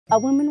A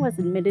woman was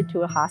admitted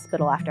to a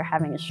hospital after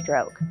having a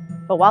stroke,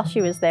 but while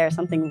she was there,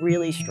 something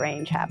really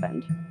strange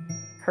happened.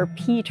 Her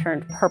pee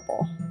turned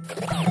purple.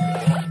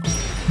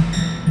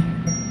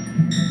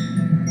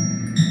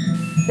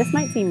 This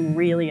might seem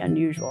really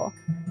unusual,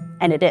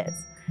 and it is,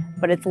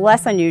 but it's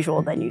less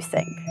unusual than you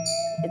think.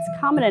 It's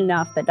common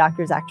enough that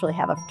doctors actually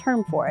have a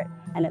term for it,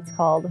 and it's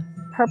called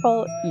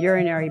purple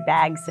urinary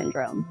bag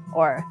syndrome,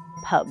 or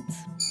PUBS.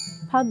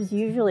 PUBS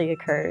usually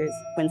occurs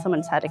when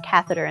someone's had a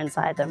catheter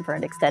inside them for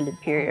an extended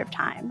period of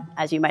time,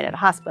 as you might at a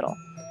hospital.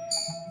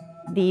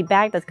 The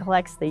bag that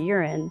collects the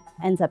urine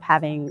ends up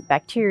having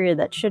bacteria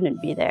that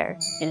shouldn't be there,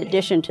 in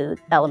addition to the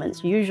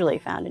elements usually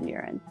found in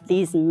urine.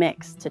 These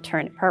mix to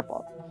turn it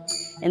purple.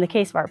 In the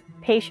case of our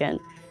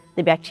patient,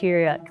 the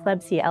bacteria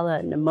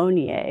Klebsiella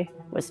pneumoniae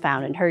was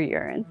found in her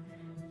urine,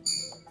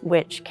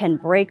 which can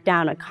break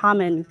down a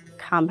common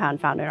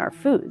compound found in our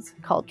foods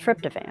called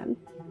tryptophan.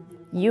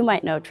 You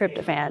might know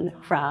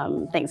tryptophan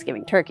from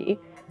Thanksgiving turkey.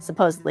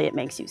 Supposedly it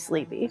makes you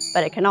sleepy,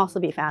 but it can also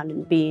be found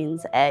in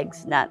beans,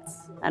 eggs,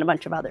 nuts, and a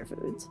bunch of other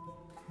foods.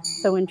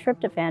 So when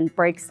tryptophan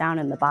breaks down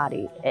in the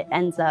body, it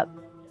ends up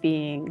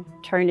being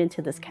turned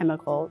into this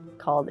chemical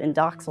called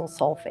indoxyl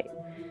sulfate,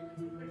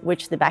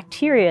 which the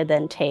bacteria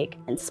then take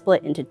and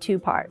split into two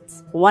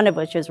parts, one of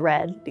which is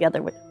red, the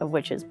other of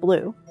which is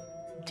blue.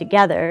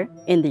 Together,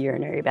 in the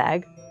urinary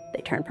bag,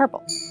 they turn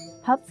purple.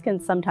 PUBS can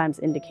sometimes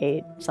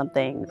indicate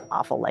something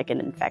awful like an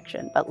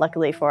infection, but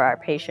luckily for our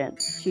patient,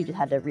 she just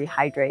had to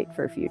rehydrate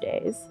for a few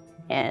days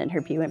and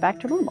her pee went back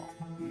to normal.